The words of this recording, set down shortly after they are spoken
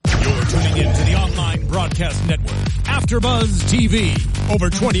You're tuning in to the online broadcast network, AfterBuzz TV. Over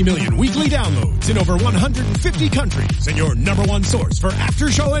 20 million weekly downloads in over 150 countries, and your number one source for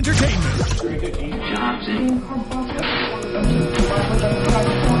after-show entertainment.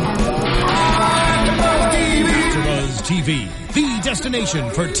 AfterBuzz TV, the destination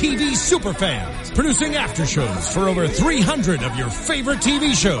for TV superfans, producing aftershows for over 300 of your favorite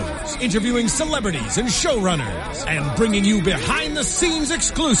TV shows, interviewing celebrities and showrunners, and bringing you behind-the-scenes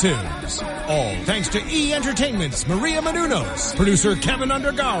exclusives. All thanks to E! Entertainment's Maria Menounos, producer Kevin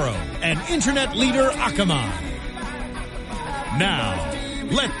Undergaro, and internet leader Akamai. Now,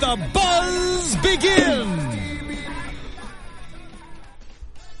 let the buzz begin!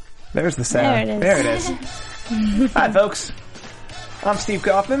 There's the sound. There it is. Hi, folks. I'm Steve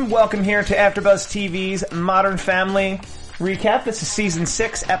Kaufman. Welcome here to AfterBuzz TV's Modern Family Recap. This is Season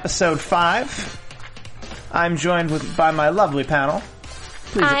 6, Episode 5. I'm joined by my lovely panel.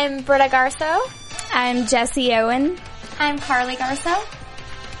 Please. I'm Britta Garso. I'm Jessie Owen. I'm Carly Garso.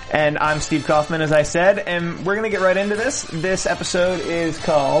 And I'm Steve Kaufman, as I said. And we're going to get right into this. This episode is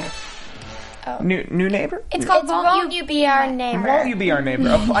called... New Neighbor? It's called Won't You Be Our Neighbor? Won't You Be Our Neighbor?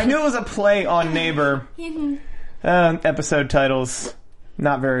 I knew it was a play on Neighbor. Episode titles,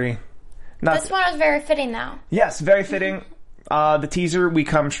 not very... This one was very fitting, though. Yes, very fitting. The teaser, we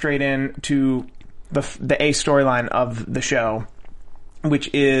come straight in to the A storyline of the show,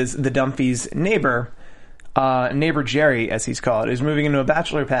 which is the Dunphys' neighbor, neighbor Jerry, as he's called, is moving into a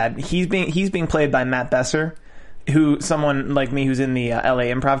bachelor pad. He's being played by Matt Besser, who someone like me who's in the LA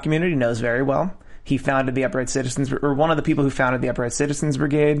improv community knows very well. He founded the Upright Citizens, or one of the people who founded the Upright Citizens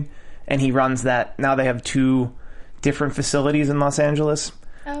Brigade, and he runs that. Now they have 2 different facilities in Los Angeles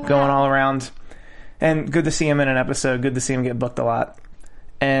going all around. And good to see him in an episode. Good to see him get booked a lot.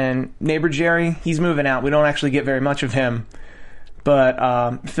 And neighbor Jerry, he's moving out. We don't actually get very much of him. But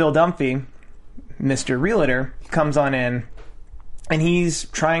Phil Dunphy, Mr. Realtor, comes on in. And he's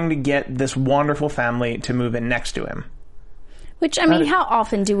trying to get this wonderful family to move in next to him. Which, I mean, how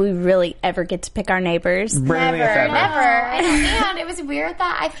often do we really ever get to pick our neighbors? Rarely, if ever. Never. And it was weird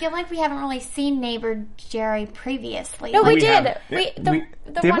that I feel like we haven't really seen neighbor Jerry previously. No, we did. The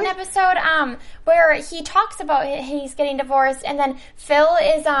one episode where he talks about he's getting divorced, and then Phil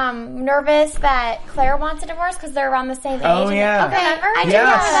is nervous that Claire wants a divorce because they're around the same age. Oh, yeah. Okay, I do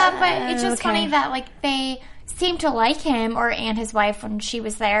remember that, but it's just funny that they seemed to like him and his wife when she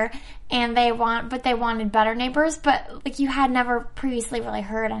was there, and they wanted better neighbors, but you had never previously really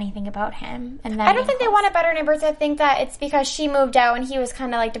heard anything about him. And then I don't think they wanted better neighbors. I think that it's because she moved out and he was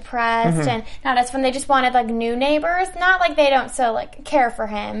kind of depressed, and not as when they just wanted new neighbors. Not like they don't so care for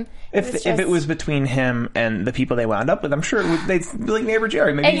him. If it was between him and the people they wound up with, I'm sure they'd be like, neighbor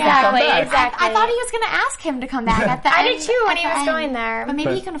Jerry, maybe exactly, he can come back. Exactly. I thought he was going to ask him to come back at the I end. did too when he was going there. But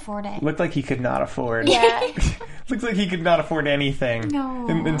maybe he can afford it. Looked like he could not afford. Yeah. Looks like he could not afford anything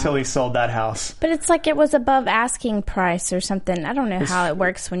until he sold that house. But it's like it was above asking price or something. I don't know how it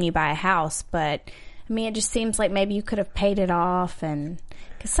works when you buy a house, but I mean, it just seems like maybe you could have paid it off, and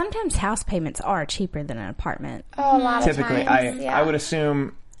because sometimes house payments are cheaper than an apartment. Oh, a lot Typically, of times. I would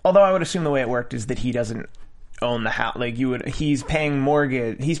assume. Although I would assume the way it worked is that he doesn't own the house. He's paying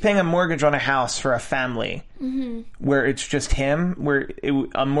mortgage. He's paying a mortgage on a house for a family, where it's just him. Where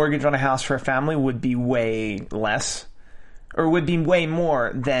a mortgage on a house for a family would be way less, or would be way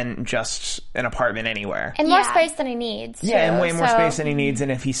more than just an apartment anywhere. And more space than he needs. Yeah, and way more space than he needs.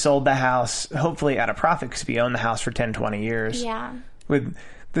 And if he sold the house, hopefully at a profit, because he owned the house for 10, 20 years. Yeah.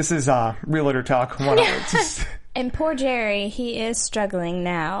 This is Realtor Talk. And poor Jerry, he is struggling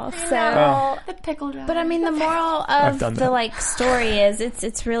now. So, the pickle jar. but I mean, the moral of the story is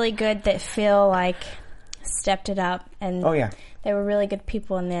it's really good that Phil stepped it up, and they were really good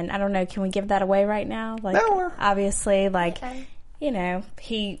people. And then I don't know, can we give that away right now? No. Obviously,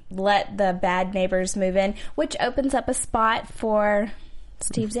 he let the bad neighbors move in, which opens up a spot for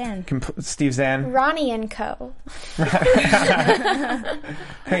Steve Zahn. Steve Zahn. Ronnie and Co.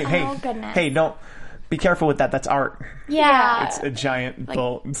 Hey, don't. Be careful with that. That's art. Yeah. It's a giant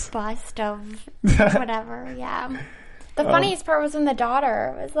bust of whatever, yeah. The funniest part was when the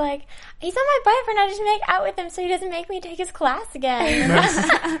daughter was like, he's not my boyfriend, I just make out with him so he doesn't make me take his class again.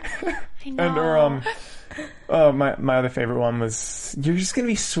 I know. And my other favorite one was, you're just going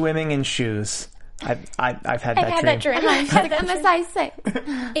to be swimming in shoes. I've had that dream. I'm a size 6.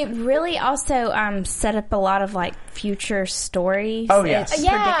 It really also set up a lot of future stories. Oh yes,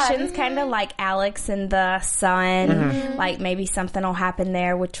 predictions, kind of like Alex and the Sun. Maybe something will happen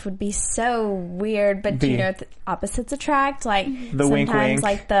there, which would be so weird. But opposites attract. The sometimes, wink,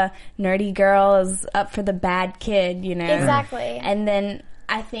 wink. The nerdy girl is up for the bad kid. Exactly. And then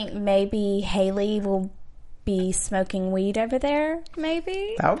I think maybe Haley will be smoking weed over there,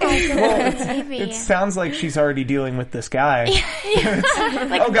 maybe. Okay. Well, Maybe. it sounds like she's already dealing with this guy.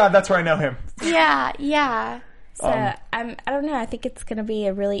 Oh God, that's where I know him. Yeah. So I don't know. I think it's going to be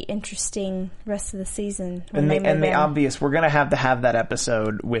a really interesting rest of the season. When And the obvious, we're going to have that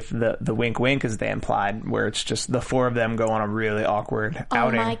episode with the wink wink, as they implied, where it's just the four of them go on a really awkward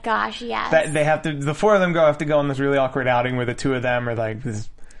outing. Oh my gosh, yes. That they have to. The four of them have to go on this really awkward outing where the two of them are like this.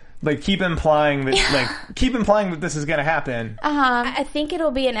 Like keep implying that this is going to happen. I think it'll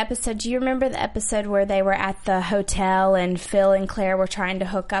be an episode. Do you remember the episode where they were at the hotel and Phil and Claire were trying to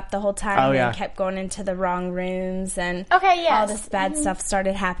hook up the whole time? Oh, and yeah. they kept going into the wrong rooms and Okay, yes. all this bad stuff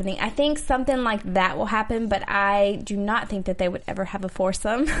started happening. I think something like that will happen, but I do not think that they would ever have a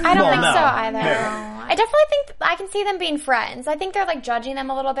foursome. I don't Well, think no. so either. No. I definitely think I can see them being friends. I think they're like judging them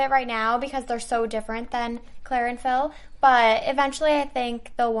a little bit right now because they're so different than Claire and Phil. But eventually I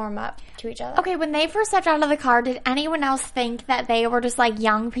think they'll warm up to each other. Okay, when they first stepped out of the car, did anyone else think that they were just like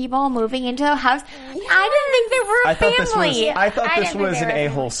young people moving into the house? I didn't think they were a family. I thought I this didn't think was they an were.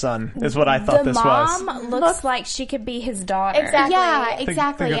 a-hole son, is what I thought The this was. mom looks like she could be his daughter. Exactly. Yeah, think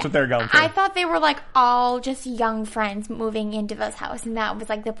exactly. that's what they're going for. I thought they were like all just young friends moving into this house, and that was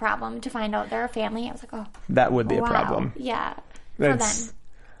like the problem. To find out they're a family, I was like, oh, That would be a wow. problem. Yeah. For It's,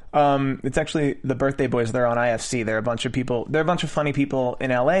 them. it's actually the Birthday Boys. They're on IFC. They're a bunch of people. They're a bunch of funny people in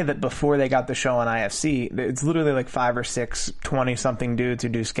LA that before they got the show on IFC, it's literally like 5 or 6 20-something dudes who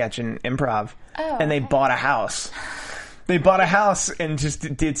do sketch and improv. Oh, and they bought a house. They bought a house and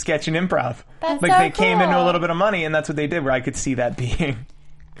just did sketch and improv. That's like so they came into a cool. little bit of money, and that's what they did. Where I could see that being,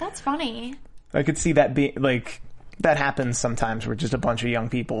 That's funny. I could see that being like that happens sometimes, where just a bunch of young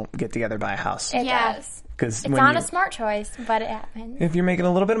people get together by a house. It Yeah. does. Because It's not a smart choice, but it happens. if you're making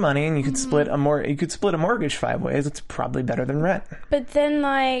a little bit of money and you could split a mortgage 5 ways, it's probably better than rent. But then,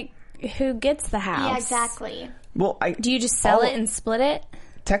 like, who gets the house? Yeah, exactly. Well, Do you just sell All- it and split it?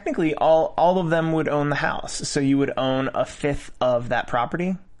 technically all of them would own the house, so you would own a fifth of that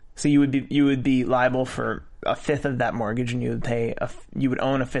property. So you would be liable for a fifth of that mortgage, and you would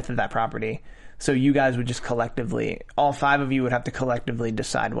own a fifth of that property. So you guys would just collectively, all 5 of you would have to collectively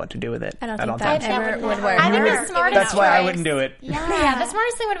decide what to do with it. I don't at all think that times. ever would would never- work. I think the smartest That's why I choice- wouldn't do it. Yeah, the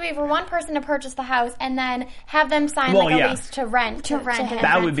smartest thing would be for one person to purchase the house and then have them sign Well, like a yeah. lease to rent. To rent him. and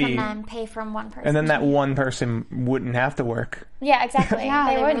That rent would be- from them, pay from one person. And then that one person wouldn't have to work Yeah, exactly.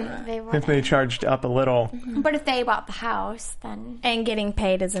 yeah, they wouldn't. They if wouldn't. they charged up a little. But if they bought the house, then And getting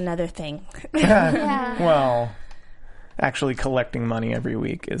paid is another thing. yeah. Well, actually collecting money every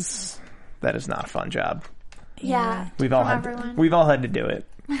week is not a fun job. Yeah. We've all From had everyone. we've all had to do it.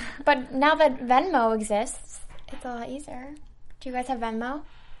 But now that Venmo exists, it's a lot easier. Do you guys have Venmo?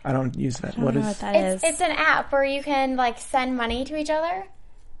 I don't use that. I don't What know is what that is. It's an app where you can like send money to each other.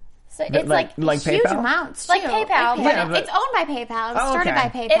 So it's like Huge PayPal? amounts, Like too. PayPal, but Yeah, but- it's owned by PayPal. It's Oh, started okay. by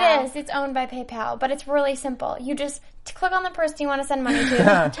PayPal. It is. It's owned by PayPal, but it's really simple. You just click on the person you want to send money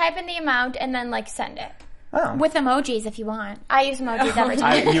to, type in the amount, and then like send it. Oh. With emojis if you want. I use emojis every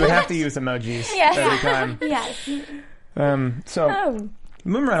time. You would have to use emojis every time. Yes. So Oh,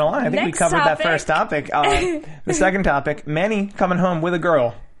 moving right along, I think we Next covered that topic. first topic. The second topic, Manny coming home with a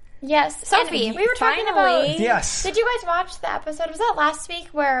girl. Yes, Sophie, and we were talking finally. about. Yes. Did you guys watch the episode? Was that last week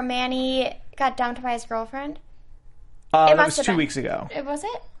where Manny got dumped by his girlfriend? That must was have 2 been. weeks ago. Was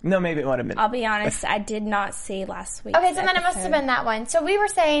it? No, maybe it would have been. I'll be honest, I did not see last week. Okay, so then it must have been that one. So we were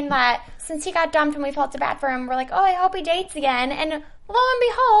saying that since he got dumped and we felt so bad for him, we're like, oh, I hope he dates again. And lo and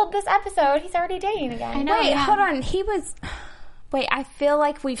behold, this episode, he's already dating again. I know. Wait, yeah. hold on. He was. Wait, I feel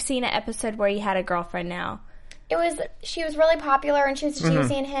like we've seen an episode where he had a girlfriend now. She was really popular and she was Mm-hmm.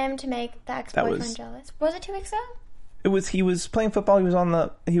 using him to make the ex-boyfriend was- jealous. Was it 2 weeks ago? He was playing football.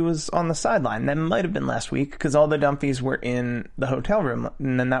 He was on the sideline. That might have been last week because all the Dumpies were in the hotel room,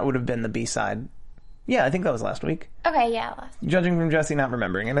 and then that would have been the B-side. Yeah, I think that was last week. Okay, yeah. Judging from Jesse not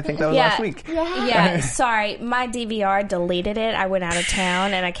remembering, and I think that was Yeah. last week. Yeah, sorry. My DVR deleted it. I went out of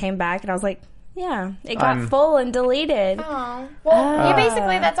town and I came back and I was like, yeah, it got full and deleted. Oh. Well,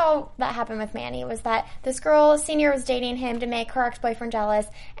 basically, that's all that happened with Manny was that this girl, Senior, was dating him to make her ex-boyfriend jealous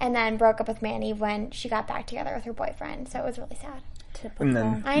and then broke up with Manny when she got back together with her boyfriend. So it was really sad. And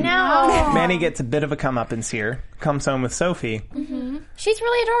then I know. Manny gets a bit of a comeuppance here. Comes home with Sophie. She's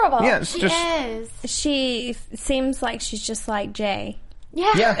really adorable. Yeah, it's She just is. She seems like she's just like Jay.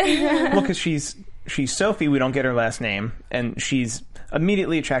 yeah. Well, because she's Sophie. We don't get her last name, and she's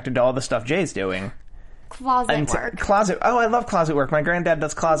immediately attracted to all the stuff Jay's doing. Closet work. Closet. Oh, I love closet work. My granddad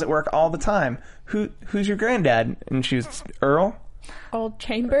does closet work all the time. Who's your granddad? And she was Earl. Old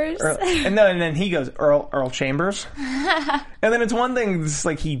Chambers. And then he goes, Earl Chambers. And then it's one thing, it's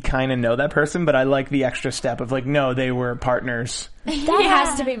like he'd kind of know that person, but I like the extra step of like, no, they were partners. That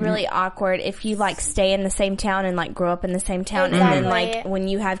has to be really awkward if you like stay in the same town and like grow up in the same town, Exactly. and then like when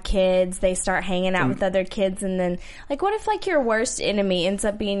you have kids, they start hanging out with other kids, and then like what if like your worst enemy ends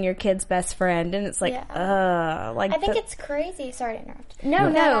up being your kid's best friend, and it's like, like I think it's crazy. Sorry to interrupt.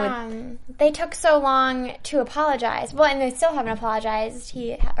 no. They took so long to apologize. Well, and they still haven't apologized.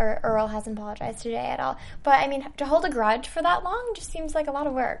 Earl hasn't apologized today at all. But I mean, to hold a grudge for that long just seems like a lot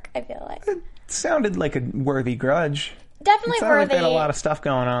of work. I feel like Sounded like a worthy grudge. definitely It sounded like worthy. they had a lot of stuff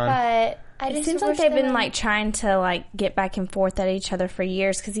going on. But I It just seems like wish they've they been were- like trying to like get back and forth at each other for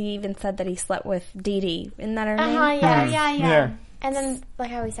years, because he even said that he slept with Dee Dee. Isn't that her name? Yeah. And then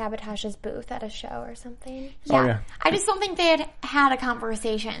like how he sabotaged his booth at a show or something. Oh, yeah. I just don't think they had a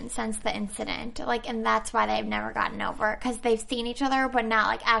conversation since the incident. Like, and that's why they've never gotten over it, because they've seen each other, but not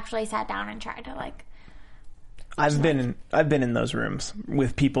like actually sat down and tried to like. I've been in those rooms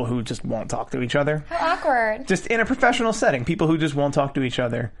with people who just won't talk to each other. How awkward. Just in a professional setting, people who just won't talk to each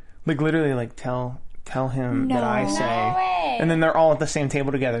other. Like literally, like tell him that I say, way. and then they're all at the same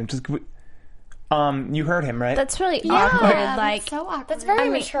table together. Just you heard him, right? That's really awkward. Yeah, Like, that's so awkward. That's very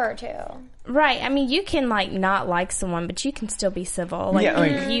mature too. right. I mean, you can like not like someone, but you can still be civil. Like, Yeah,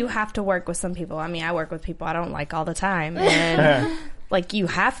 like- you have to work with some people. I mean, I work with people I don't like all the time, and like you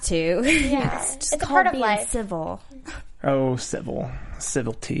have to. Yeah. It's just It's a called part of being life. Oh, civil.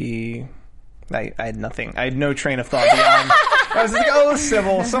 civility. I had nothing. I had no train of thought beyond. I was like, oh,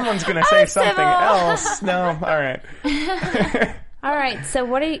 civil. Someone's going to say something else. No, all right. All right. So,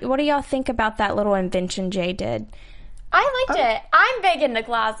 what do y'all think about that little invention Jay did? I liked it. I'm big into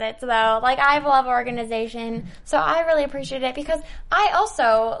closets though. Like I love organization, so I really appreciate it because I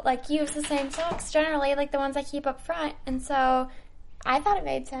also like use the same socks generally, like the ones I keep up front, and so I thought it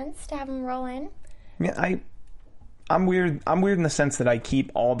made sense to have them roll in. Yeah, I'm weird. I'm weird in the sense that I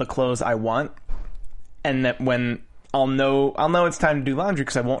keep all the clothes I want, and that when I'll know it's time to do laundry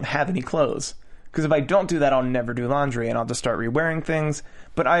because I won't have any clothes. Because if I don't do that, I'll never do laundry, and I'll just start re-wearing things.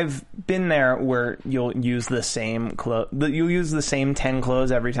 But I've been there where you'll use the same you'll use the same 10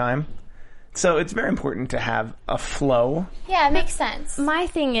 clothes every time. So it's very important to have a flow. Yeah, it makes sense. My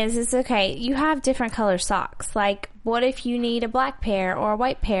thing is okay, you have different color socks. Like, what if you need a black pair or a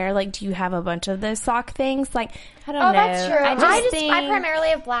white pair? Like, do you have a bunch of those sock things? Like, I don't know. That's true. I I primarily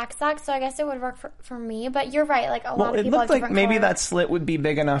have black socks, so I guess it would work for me. But you're right. Like a lot Well, of it people looked have like different maybe colors. that slit would be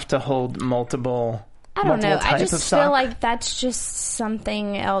big enough to hold multiple. I don't know. multiple I types just of feel sock. like that's just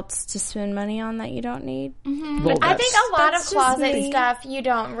something else to spend money on that you don't need. Well, I think a lot of that's just closet me. stuff you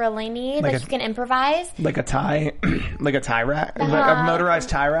don't really need. Like Like a- you can improvise. like a tie, like a tie rack, like a motorized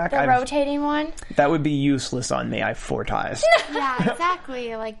tie rack. The rotating one. That would be useless on me. I have 4 ties. Yeah,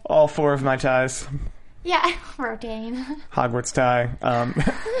 exactly. Like, All 4 of my ties. yeah, rotating. Hogwarts tie,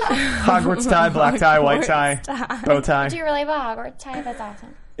 Hogwarts tie, black tie, white tie, bow tie. Do you really have a Hogwarts tie? That's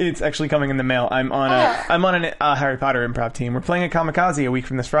awesome. It's actually coming in the mail. I'm on a Harry Potter improv team. We're playing a Kamikaze a week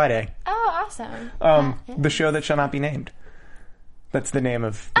from this Friday. Oh, awesome. The show that shall not be named. That's the name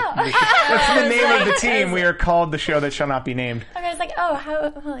of. That's the name of the team. We are called the show that shall not be named. I was like, oh, how?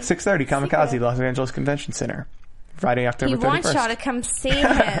 6:30 Kamikaze, Los Angeles Convention Center, Friday, October He 31st. wants y'all to come see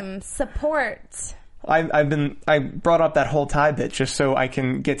him. Support. I brought up that whole tie bit just so I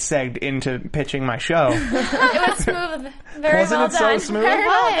can get segged into pitching my show. It was smooth. Very Wasn't well it so done. smooth? Very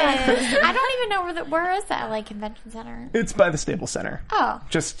well done. I don't even know where is that LA Convention Center? It's by the Staples Center. Oh.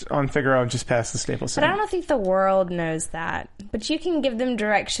 Just on Figaro, just past the Staples But I Center. don't think the world knows that. But you can give them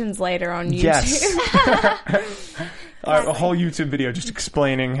directions later on YouTube. Yes. A whole YouTube video just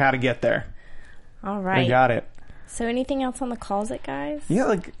explaining how to get there. All I right. got it. So anything else on the closet, guys? Yeah,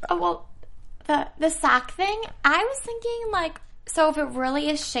 like Oh, well, the sock thing, I was thinking, like, so if it really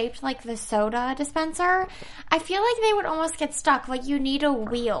is shaped like the soda dispenser, I feel like they would almost get stuck. Like, you need a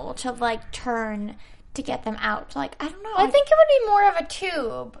wheel to, like, turn to get them out. Like, I don't know. I think it would be more of a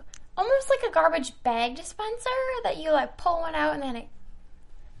tube. Almost like a garbage bag dispenser that you, like, pull one out and then it...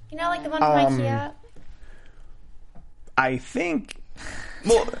 You know, like the one from IKEA? I think.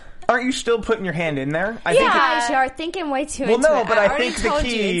 Well, aren't you still putting your hand in there? I Guys, you are thinking way too Well, into no, it. but I already think the told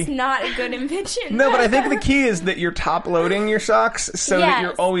key- you it's not a good invention. No, but I think the key is that you're top loading your socks so that Yes.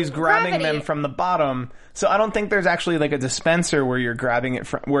 you're always grabbing Gravity. them from the bottom. So I don't think there's actually like a dispenser where you're grabbing it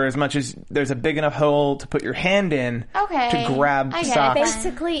from, where as much as there's a big enough hole to put your hand in Okay. to grab I get it. socks.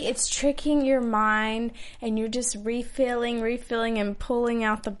 Basically, it's tricking your mind, and you're just refilling, and pulling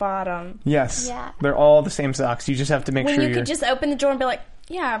out the bottom. Yes. Yeah. They're all the same socks. You just have to make When sure you you're... could just open the drawer and be like,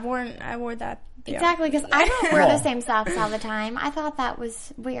 Yeah, I wore that. Yeah. Exactly, because I don't wear the same socks all the time. I thought that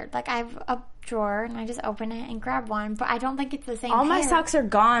was weird. Like, I have a drawer, and I just open it and grab one, but I don't think it's the same All my pair. socks are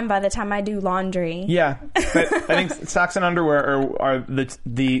gone by the time I do laundry. Yeah, but I think socks and underwear are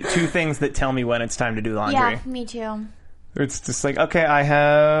the two things that tell me when it's time to do laundry. Yeah, me too. It's just like, okay, I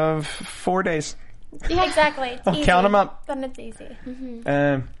have 4 days. Yeah, exactly. It's easy. Count 'em up. Then it's easy.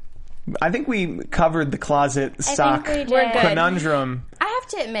 I think we covered the closet sock we did. We're good. conundrum. I have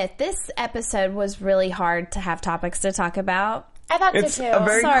to admit, this episode was really hard to have topics to talk about. I thought It's so too. a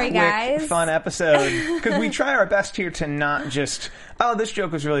very Sorry, quick, guys. fun episode because we try our best here to not just, oh, this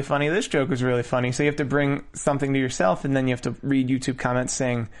joke was really funny, this joke was really funny. So you have to bring something to yourself, and then you have to read YouTube comments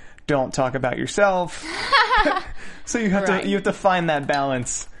saying, "Don't talk about yourself." So you have to find that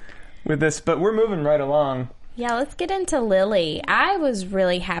balance with this. But we're moving right along. Yeah, let's get into Lily. I was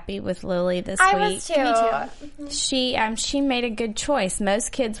really happy with Lily this I week. was too. Me too. She made a good choice.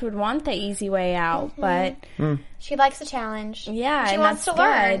 Most kids would want the easy way out, but She likes a challenge. yeah, She and wants that's to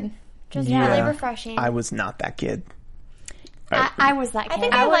learn. good. Just Yeah. really refreshing. I was not that kid. I was that kid. I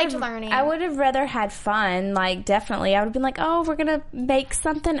think I liked learning. I would have rather had fun, like, definitely. I would have been like, oh, we're going to make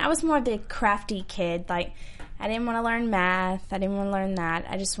something. I was more of the crafty kid. Like, I didn't want to learn math. I didn't want to learn that.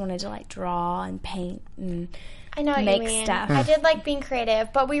 I just wanted to, like, draw and paint and I know what make you mean. stuff. I did like being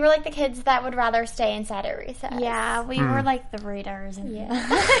creative, but we were like the kids that would rather stay inside at recess. Yeah, we were like the readers. And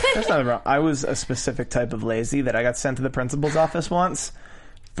That's not wrong. I was a specific type of lazy that I got sent to the principal's office once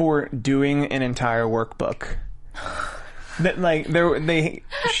for doing an entire workbook. That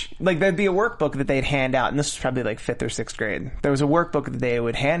there'd be a workbook that they'd hand out, and this was probably like 5th or 6th grade. There was a workbook that they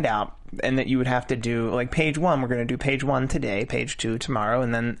would hand out, and that you would have to do like page 1. We're going to do page 1 today, page 2 tomorrow,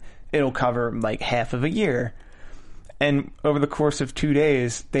 and then it'll cover like half of a year. And over the course of 2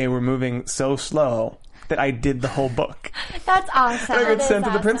 days, they were moving so slow that I did the whole book. That's awesome. I got is sent to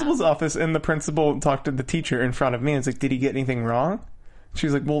the awesome. principal's office, and the principal talked to the teacher in front of me, and it's like, did he get anything wrong? She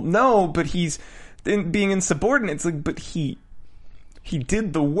was like, well, no, but he's being insubordinate. It's like, but he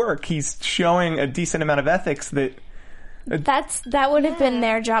did the work. He's showing a decent amount of ethics that... That would have been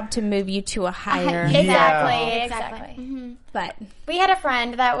their job to move you to a higher. Exactly. But We had a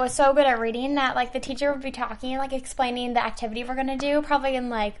friend that was so good at reading that like the teacher would be talking and like explaining the activity we're gonna do, probably in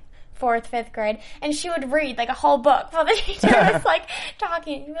like 4th, 5th grade, and she would read like a whole book while the teacher was like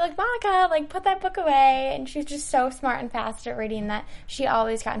talking. You'd be like, Monica, like put that book away. And she was just so smart and fast at reading that she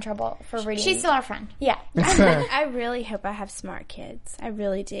always got in trouble for reading. She's still our friend. yeah. I really hope I have smart kids. I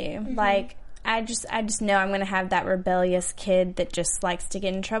really do. Like, I just know I'm going to have that rebellious kid that just likes to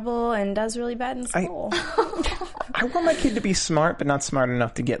get in trouble and does really bad in school. I want my kid to be smart, but not smart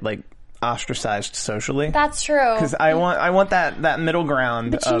enough to get, like, ostracized socially. That's true. Because I want that middle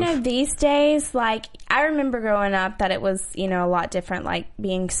ground But of... you know, these days, like, I remember growing up that it was, you know, a lot different. Like,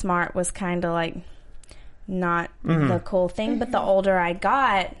 being smart was kind of like not the cool thing. But the older I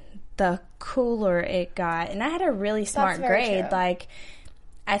got, the cooler it got. And I had a really smart very grade. true. Like,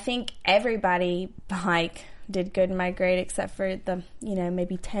 I think everybody, like, did good in my grade except for the, you know,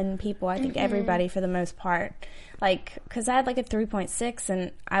 maybe 10 people. I think everybody for the most part. Like, because I had like a 3.6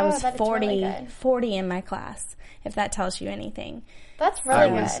 and I was that is 40, really good. 40 in my class, if that tells you anything. That's I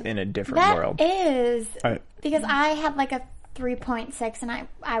really was good. in a different That world. is I- because I had like a 3.6 and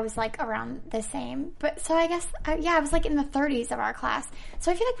I was like around the same. But so I guess I was like in the 30s of our class.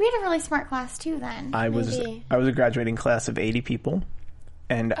 So I feel like we had a really smart class too then. I was Maybe. a graduating class of 80 people,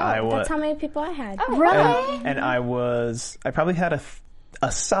 and I was That's how many people I had. Oh, really? and I probably had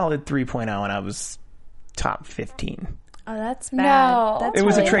a solid 3.0, and I was top 15. Oh, that's bad. No. That's It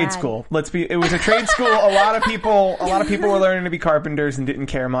was really a trade bad. school. It was a trade school. A lot of people were learning to be carpenters and didn't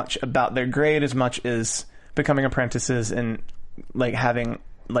care much about their grade as much as becoming apprentices and like having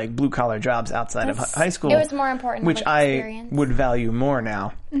like blue collar jobs outside of high school. It was more important, which like, I experience. would value more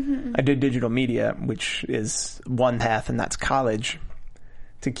now. I did digital media, which is one path, and that's college.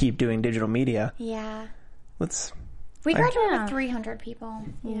 To keep doing digital media, Yeah. I- We graduated with 300 people.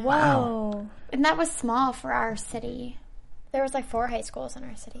 Whoa. And that was small for our city. There was like 4 high schools in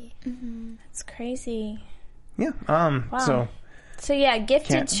our city. That's crazy. yeah. So, yeah,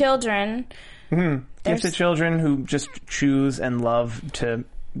 gifted Can't- children. Gifted children who just choose and love to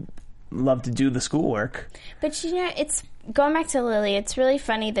do the schoolwork. But, you know, it's going back to Lily, it's really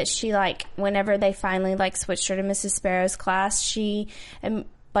funny that she, like, whenever they finally, like, switched her to Mrs. Sparrow's class, she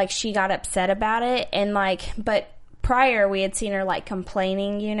got upset about it. And, like, but prior we had seen her, like,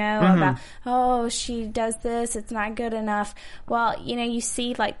 complaining, you know, about, oh, she does this, it's not good enough. Well, you know, you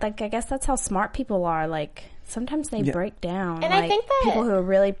see, like I guess that's how smart people are. Like, sometimes they break down. And like, I think that people who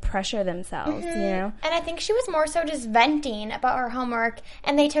really pressure themselves, you know? And I think she was more so just venting about her homework,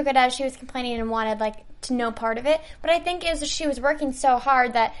 and they took it as she was complaining and wanted, like, to know part of it. But I think it was she was working so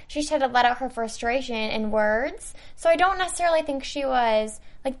hard that she just had to let out her frustration in words. So I don't necessarily think she was,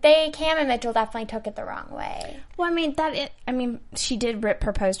 like, Cam and Mitchell definitely took it the wrong way. Well, she did rip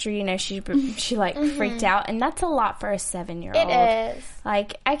her poster, you know, she like, freaked out, and that's a lot for a 7-year-old. It is.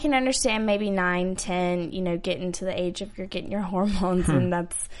 Like, I can understand maybe 9, 10, you know, getting to the age of you're getting your hormones, and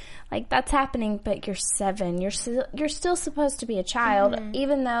that's happening, but you're 7. You're still supposed to be a child,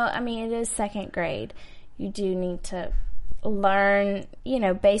 even though, I mean, it is 2nd grade. You do need to learn, you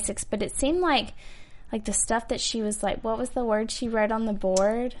know, basics, but it seemed like the stuff that she was like, what was the word she wrote on the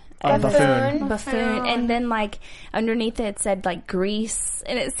board? Buffoon. And then, like, underneath it said, like, Grease.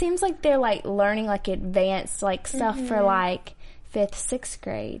 And it seems like they're, like, learning, like, advanced, like, stuff for, like, 5th, 6th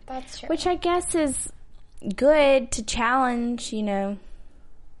grade. That's true. Which I guess is good to challenge, you know.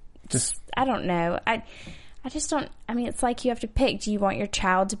 I don't know. I just don't, I mean, it's like you have to pick. Do you want your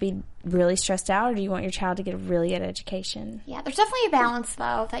child to be really stressed out, or do you want your child to get a really good education? Yeah, there's definitely a balance,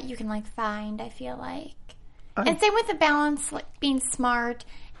 though, that you can, like, find, I feel like. And same with the balance, like, being smart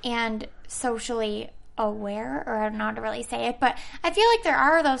and socially aware, or I don't know how to really say it, but I feel like there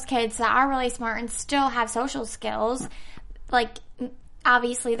are those kids that are really smart and still have social skills. Like,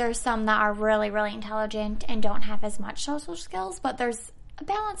 obviously there's some that are really, really intelligent and don't have as much social skills, but there's a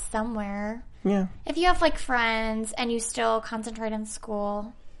balance somewhere. Yeah. If you have, like, friends and you still concentrate in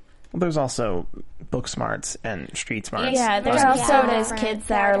school. Well, there's also book smarts and street smarts. Yeah, there's also those kids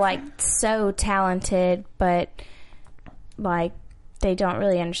that are, like, so talented, but, like, they don't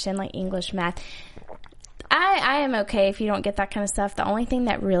really understand, like, English, math. I am okay if you don't get that kind of stuff. The only thing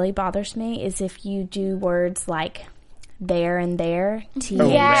that really bothers me is if you do words like there and there,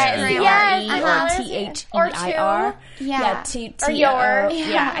 T-H-E-R-E, or T-H-E-I-R. Yeah. Or your.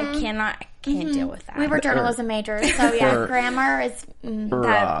 Yeah, I can't deal with that. We were journalism majors, so yeah, grammar is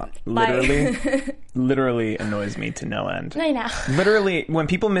literally annoys me to no end. I know. Literally, when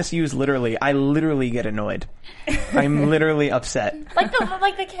people misuse literally, I literally get annoyed. I'm literally upset. Like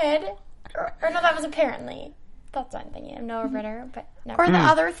the kid, or no, that was apparently. That's what I'm thinking of Noah Ritter, but no. Or the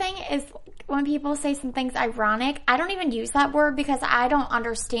other thing is when people say something's ironic, I don't even use that word because I don't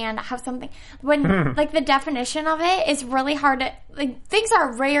understand how something, when, like, the definition of it is really hard to, like, things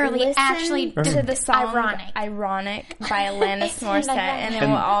are rarely actually to the song Ironic by Alanis Morissette, and it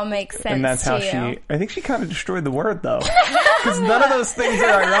will all make sense. And that's how I think she kind of destroyed the word, though. Because none of those things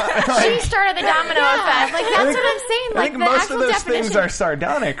are ironic. She started the domino effect. Like, that's what I'm saying. I think most of those things are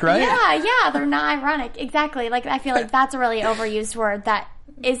sardonic, right? Yeah, they're not ironic. Exactly. Like, I feel like that's a really overused word that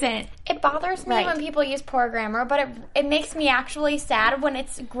isn't. It bothers me when people use poor grammar, but it makes me actually sad when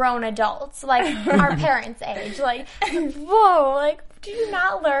it's grown adults, like our parents' age. Like, whoa, like, do you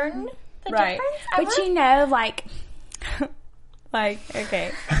not learn the difference? But you know, like,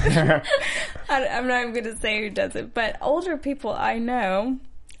 okay. I'm not even going to say who does it, but older people I know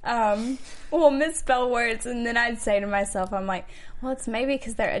will misspell words, and then I'd say to myself, I'm like, well, it's maybe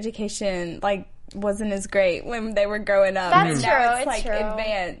because their education, like, wasn't as great when they were growing up. That's and true. Now it's like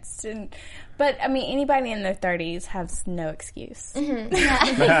advanced. But I mean, anybody in their 30s has no excuse.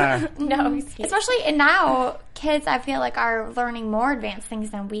 No excuse. Especially now, kids, I feel like, are learning more advanced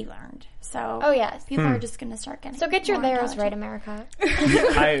things than we learned. So, yes, people are just going to start getting. So get your theirs right, America,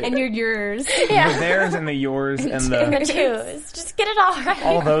 and your yours. The theirs and the yours and the twos. Just get it all right.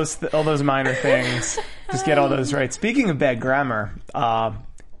 All those minor things. Just get all those right. Speaking of bad grammar, you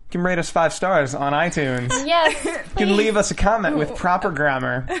can rate us 5 stars on iTunes. Yes, you can leave us a comment with proper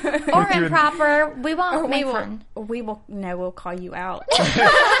grammar or improper. We won't make fun. We'll call you out.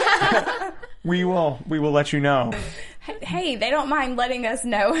 We will let you know. Hey, they don't mind letting us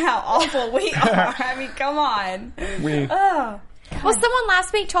know how awful we are. I mean, come on. Well, someone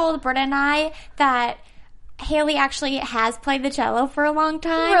last week told Britta and I that Haley actually has played the cello for a long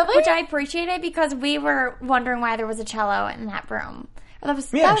time. Really? Which I appreciated because we were wondering why there was a cello in that room. That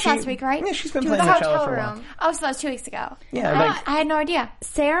was last week, right? Yeah, she's been playing the cello for a while. Oh, so that was 2 weeks ago. Yeah, I had no idea.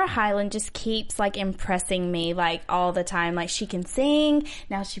 Sarah Hyland just keeps, like, impressing me, like, all the time. Like, she can sing.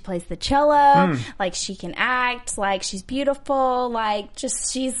 Now she plays the cello. Like, she can act. Like, she's beautiful. Like,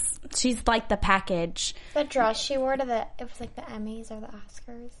 just, she's like the package. The dress she wore to it was like the Emmys or the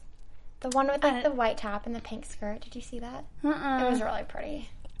Oscars. The one with, like, the white top and the pink skirt. Did you see that? It was really pretty.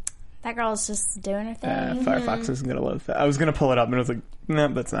 That girl's just doing her thing. Firefox isn't going to load that. I was going to pull it up, and I was like, no,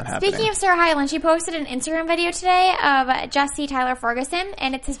 that's not happening. Speaking of Sarah Hyland, she posted an Instagram video today of Jesse Tyler Ferguson,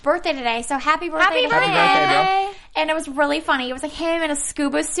 and it's his birthday today, so happy birthday to him. Happy birthday, And it was really funny. It was like him in a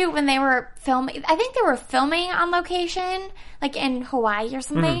scuba suit when they were filming. I think they were filming on location, like in Hawaii or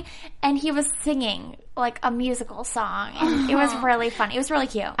something, and he was singing like a musical song, and it was really funny. It was really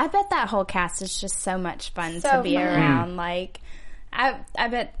cute. I bet that whole cast is just so much fun So to be fun. around. Like, I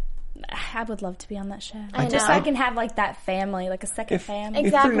bet I would love to be on that show. I Just know. so I can have like that family, like a second family.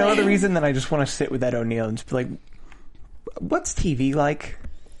 If for no other reason than I just want to sit with Ed O'Neill and just be like, what's TV like?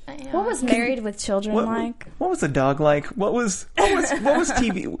 What was Married with Children like? What was the dog like? What was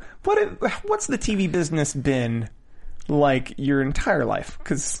TV? What's the TV business been like your entire life?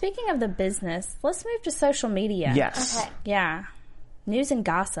 Because Speaking of the business, let's move to social media. yes, Okay. Yeah. News and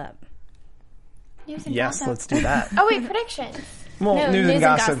gossip. News and yes, gossip. let's do that. Oh wait, predictions. Well, No, news and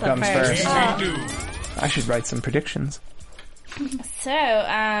gossip comes first. first. I should write some predictions.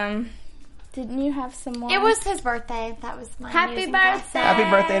 So, didn't you have some more? It was his birthday. That was my Happy news and birthday. gossip. Happy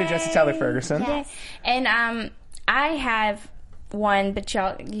birthday to Jesse Tyler Ferguson. Yes. And I have one, but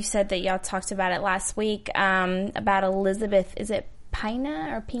you said that y'all talked about it last week, about Elizabeth. Is it Pina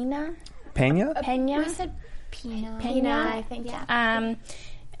or Pina? Pena? Pena? We said Pina. Pina, I think. Yeah.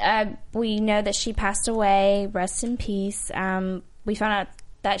 We know that she passed away. Rest in peace. We found out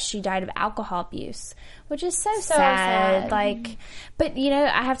that she died of alcohol abuse, which is so sad. Like, but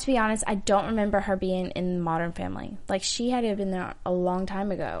I have to be honest. I don't remember her being in Modern Family. Like, she had to have been there a long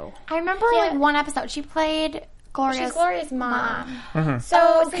time ago. I remember like one episode. She played Gloria's She's Gloria's mom. Mm-hmm.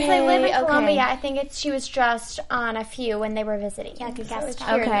 So since they live in okay. Colombia, I think she was just on a few when they were visiting. Yeah, good so guess. it's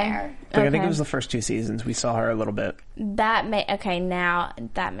here and Okay. there. Like, I think it was the first 2 seasons. We saw her a little bit. Now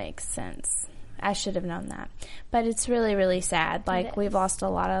that makes sense. I should have known that. But it's really, really sad. Like, we've lost a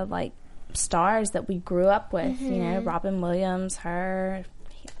lot of, like, stars that we grew up with. Robin Williams, her,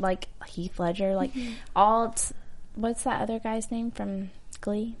 like, Heath Ledger, like, what's that other guy's name from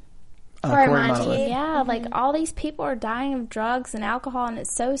Glee? Corey Monteith. Monteith. Yeah, like, all these people are dying of drugs and alcohol, and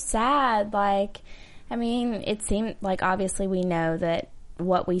it's so sad. Like, I mean, it seemed like, obviously, we know that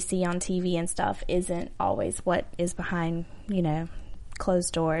what we see on TV and stuff isn't always what is behind,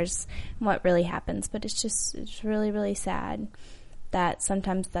 closed doors, what really happens. But it's really, really sad that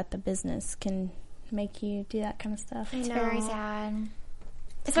sometimes that the business can make you do that kind of stuff. It's very sad.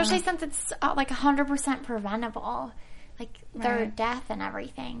 Especially since it's like 100% preventable. Like their death and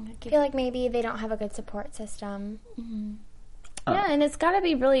everything. I feel like maybe they don't have a good support system. Yeah, and it's got to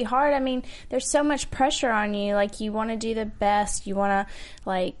be really hard. I mean, there's so much pressure on you. Like, you want to do the best. You want to,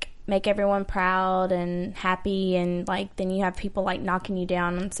 like, make everyone proud and happy. And, like, then you have people, like, knocking you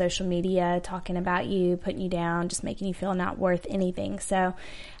down on social media, talking about you, putting you down, just making you feel not worth anything. So,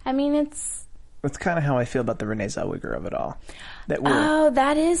 I mean, it's... That's kind of how I feel about the Renee Zellweger of it all. That we're, Oh,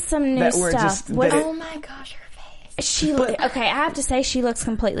 that is some new that we're stuff. just... What- that it- Oh my gosh, her face. okay, I have to say she looks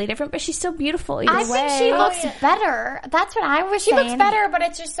completely different, but she's still beautiful either I way. think she looks better. That's what I was She saying. looks better, but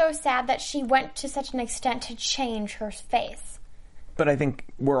it's just so sad that she went to such an extent to change her face. but I think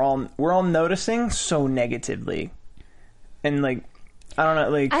we're all noticing so negatively. And, like, I don't know,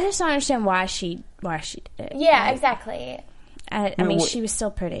 like... I just don't understand why she did it. Yeah, exactly. I mean, she was still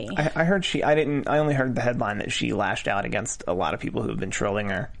pretty. I heard I only heard the headline that she lashed out against a lot of people who have been trolling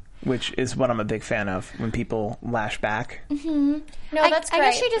her, which is what I'm a big fan of, when people lash back. No, that's I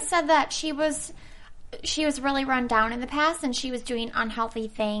great. guess she just said that she was really run down in the past and she was doing unhealthy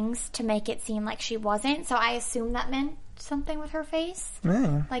things to make it seem like she wasn't. So I assume that meant something with her face.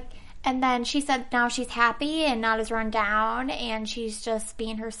 Yeah. Like, and then she said now she's happy and not as run down and she's just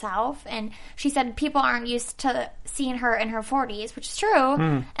being herself. And she said people aren't used to seeing her in her 40s, which is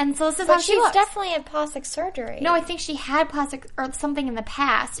true. And so this is how But she she's looks. definitely had plastic surgery. No, I think she had plastic or something in the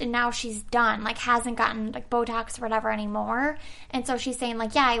past, and now she's done. Like, hasn't gotten like Botox or whatever anymore. And so she's saying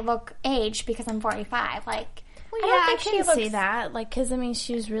like, yeah, I look aged because I'm 45. Like, Yeah, I can see that. Like, because, I mean,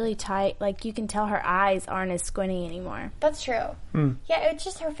 she was really tight. Like, you can tell her eyes aren't as squinty anymore. That's true. Yeah, it's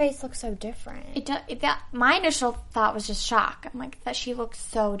just her face looks so different. my initial thought was just shock. I'm like, that she looks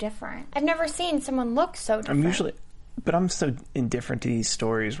so different. I've never seen someone look so different. I'm so indifferent to these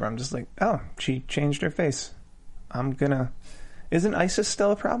stories where I'm just like, oh, she changed her face. Isn't ISIS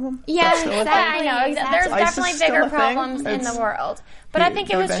still a problem? Yeah, That's still a thing? exactly. I know. Exactly. There's ISIS definitely still bigger a thing? problems in It's- the world. But I think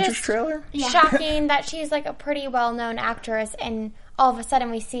it was Avengers just trailer? shocking that she's like a pretty well-known actress and all of a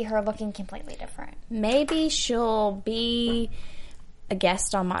sudden we see her looking completely different. Maybe she'll be a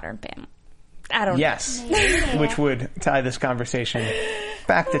guest on Modern Family. I don't know. Yes. Which would tie this conversation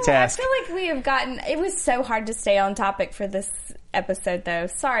back to I task. feel like we have gotten... It was so hard to stay on topic for this episode, though.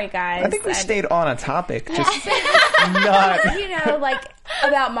 Sorry, guys. I think we stayed on a topic. Just not. You know, like,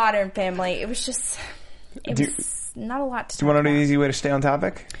 about Modern Family. It was just... It was not a lot to talk Do you want to know about. an easy way to stay on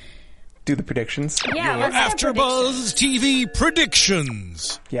topic? Do the predictions. Yeah, Your let's have AfterBuzz TV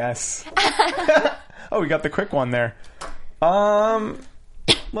predictions. Yes. Oh, we got the quick one there.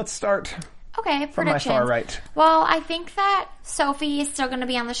 Let's start Okay, from my predictions. far right. Well, I think that Sophie is still going to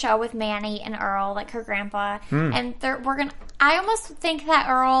be on the show with Manny and Earl, like her grandpa, and I almost think that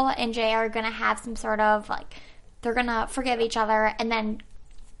Earl and Jay are going to have some sort of like they're going to forgive each other and then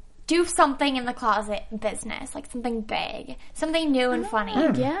do something in the closet business, like something big, something new and funny.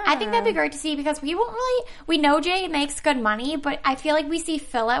 Yeah. I think that'd be great to see because we know Jay makes good money, but I feel like we see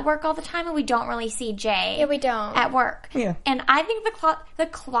Phil at work all the time and we don't really see Jay Yeah, we don't. at work. Yeah. And I think the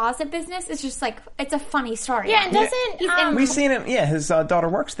closet business is just like, it's a funny story. Yeah, and doesn't He's in- We've seen him. Yeah, his daughter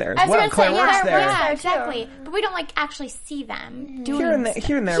works there I as was well. gonna say, Claire works yeah, there. Yeah, too. exactly. But we don't like actually see them doing Here and there, stuff.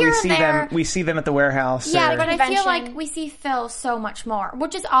 here and there, Here we and see there. them. We see them at the warehouse. Yeah, or- but I feel Convention. like we see Phil so much more,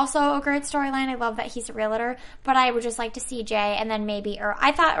 which is also a great storyline. I love that he's a realtor, but I would just like to see Jay and then maybe Earl.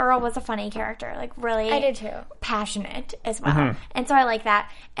 I thought Earl was a funny character, like really I did too. passionate as well. And so I like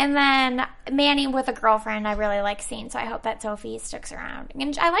that. And then Manny with a girlfriend I really like seeing, so I hope that Sophie sticks around.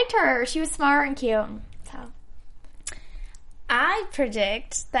 And I liked her. She was smart and cute. So I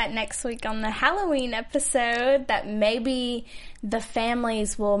predict that next week on the Halloween episode that maybe the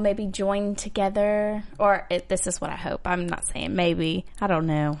families will maybe join together, or this is what I hope. I'm not saying maybe. I don't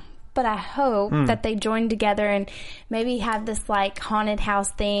know. But I hope that they join together and maybe have this like haunted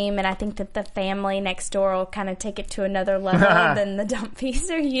house theme, and I think that the family next door will kind of take it to another level than the Dumpies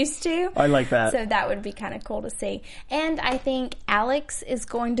are used to. I like that. So that would be kind of cool to see. And I think Alex is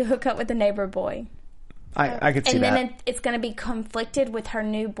going to hook up with the neighbor boy. I could see And that. then it's going to be conflicted with her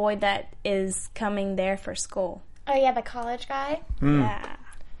new boy that is coming there for school. Oh yeah, the college guy. Yeah.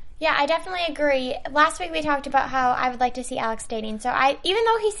 Yeah, I definitely agree. Last week we talked about how I would like to see Alex dating. So even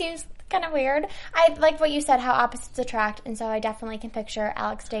though he seems kind of weird, I like what you said, how opposites attract, and so I definitely can picture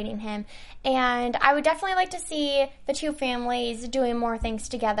Alex dating him. And I would definitely like to see the two families doing more things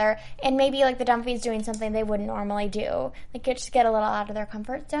together, and maybe like the Dumpies doing something they wouldn't normally do, like just get a little out of their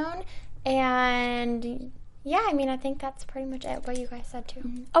comfort zone. And yeah, I mean, I think that's pretty much it. What you guys said too.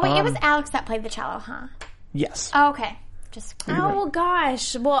 oh wait, it was Alex that played the cello, huh? Yes. Oh, okay. Just Oh,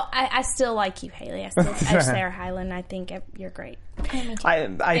 gosh. Well, I still like you, Haley. I still, Sarah Hyland, I think you're great.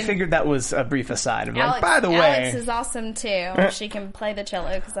 I figured that was a brief aside. Of like, Alex, by the way, Alex is awesome, too. She can play the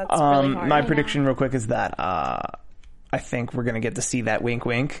cello because that's really hard. my prediction real quick is that I think we're going to get to see that wink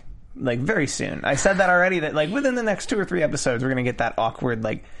wink like very soon. I said that already, that like within the next 2 or 3 episodes we're going to get that awkward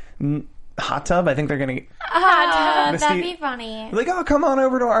like hot tub. I think they're going to that'd be funny. like, oh, come on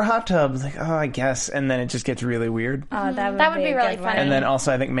over to our hot tub. Like, oh, I guess. And then it just gets really weird. Oh, that That would be a really good one. funny. And then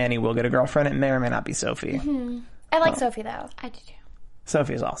also I think Manny will get a girlfriend. It may or may not be Sophie. I like Sophie though. I do too.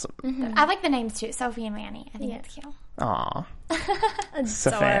 Sophie is awesome. I like the names too, Sophie and Manny. I think it's cute. Aw.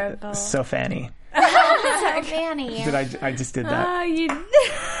 Adorable. So Fanny. Oh, Manny. I just did that. Oh, you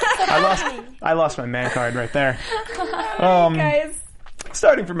I lost my man card right there. guys.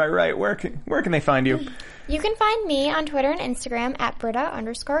 Starting from my right, where can they find you? You can find me on Twitter and Instagram at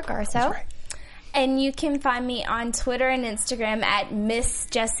Britta_Garso. Right. And you can find me on Twitter and Instagram at Miss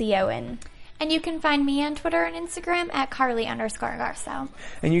Jessie Owen. And you can find me on Twitter and Instagram at Carly_Garso.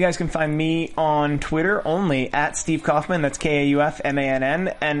 And you guys can find me on Twitter only at Steve Kaufman. That's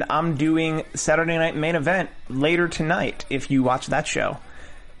KAUFMANN. And I'm doing Saturday Night Main Event later tonight if you watch that show.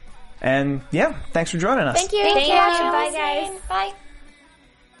 And yeah, thanks for joining us. Thank you. Thank you. Bye, Bye, guys. Bye.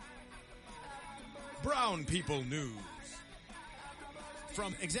 Brown People News.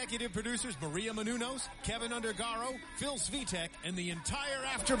 From executive producers Maria Menounos, Kevin Undergaro, Phil Svitek, and the entire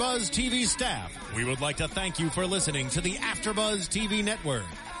AfterBuzz TV staff, we would like to thank you for listening to the AfterBuzz TV network.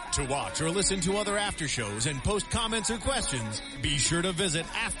 To watch or listen to other after shows and post comments or questions, be sure to visit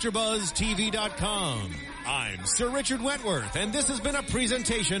AfterBuzzTV.com. I'm Sir Richard Wentworth, and this has been a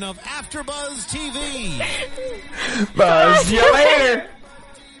presentation of AfterBuzz TV. Buzz you later.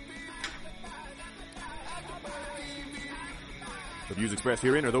 The views expressed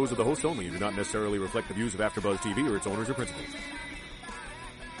herein are those of the hosts only and do not necessarily reflect the views of AfterBuzz TV or its owners or principals.